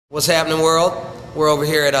What's happening, world? We're over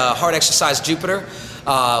here at Hard Exercise Jupiter.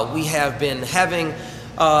 We have been having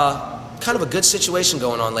kind of a good situation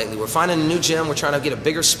going on lately. We're finding a new gym. We're trying to get a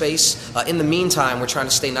bigger space. In the meantime, we're trying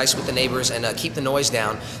to stay nice with the neighbors and keep the noise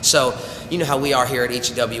down. So, you know how we are here at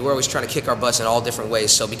HEW. We're always trying to kick our butts in all different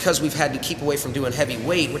ways. So because we've had to keep away from doing heavy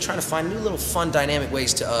weight, we're trying to find new little fun, dynamic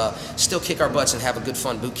ways to still kick our butts and have a good,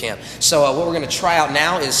 fun boot camp. So what we're going to try out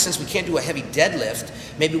now is, since we can't do a heavy deadlift,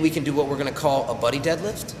 maybe we can do what we're going to call a buddy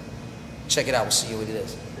deadlift. Check it out. We'll see what it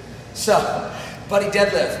is. So, buddy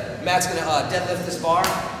deadlift. Matt's going to deadlift this bar.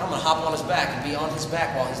 I'm going to hop on his back and be on his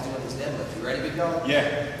back while he's doing his deadlift. You ready, big dog?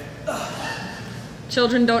 Yeah.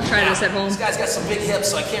 Children, don't try this at home. This guy's got some big hips,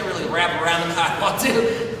 so I can't really wrap around him how I want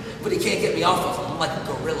to. But he can't get me off of him. I'm like a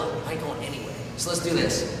gorilla. I ain't going anywhere. So let's do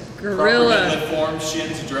this. Gorilla. Proper deadlift form,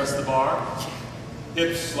 shins address the bar.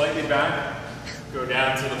 Hips slightly back. Go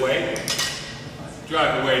down to the weight.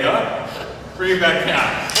 Drive the weight up. Bring it back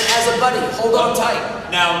down. And as a buddy, hold on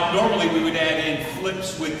tight. Now, normally we would add in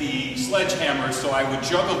flips with the sledgehammer, so I would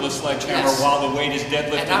juggle the sledgehammer while the weight is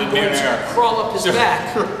deadlifted and I'm in going midair. to crawl up his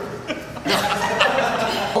back.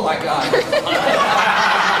 Oh my God.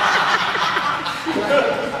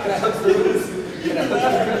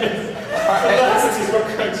 This is what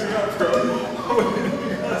cracks me up, bro.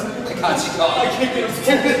 I got you, dog. I can't get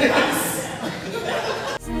him.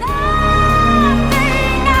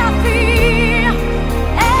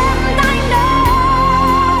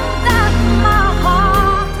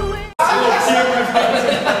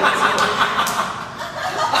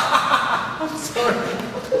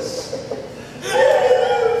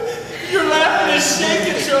 You're laughing and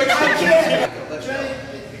shaking, so I can't.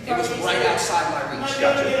 It was right outside my reach.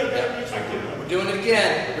 Gotcha. Yeah. We're doing it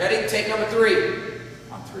again. Ready? Take number 3.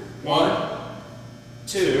 On 3. 1,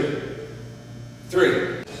 2,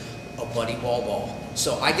 3. A buddy wall ball.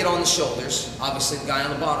 So I get on the shoulders. Obviously, the guy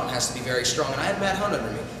on the bottom has to be very strong. And I had Matt Hunt under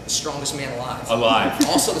me, the strongest man alive. Alive.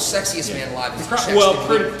 Also the sexiest man alive. Well,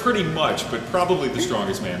 pretty much, but probably the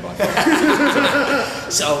strongest man by far.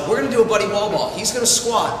 So we're going to do a buddy wall ball. He's going to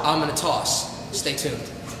squat. I'm going to toss. Stay tuned.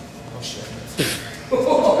 Oh, shit.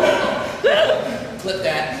 Clip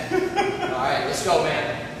that. All right, let's go,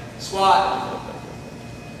 man. Squat.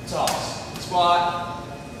 Toss. Squat.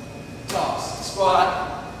 Toss. Squat.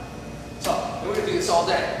 Toss. We're going to do this all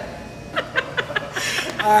day.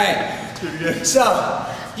 All right. So,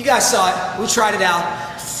 you guys saw it. We tried it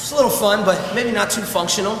out. It's a little fun, but maybe not too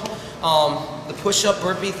functional. The push-up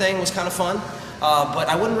burpee thing was kind of fun, but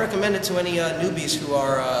I wouldn't recommend it to any newbies who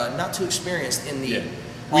are not too experienced in the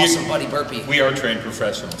awesome buddy burpee. We are trained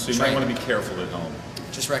professionals, so you might want to be careful at home.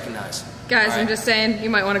 Just recognize. Guys, right. I'm just saying, you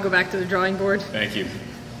might want to go back to the drawing board. Thank you.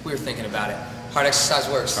 We were thinking about it. Hard exercise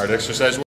works. Hard exercise works.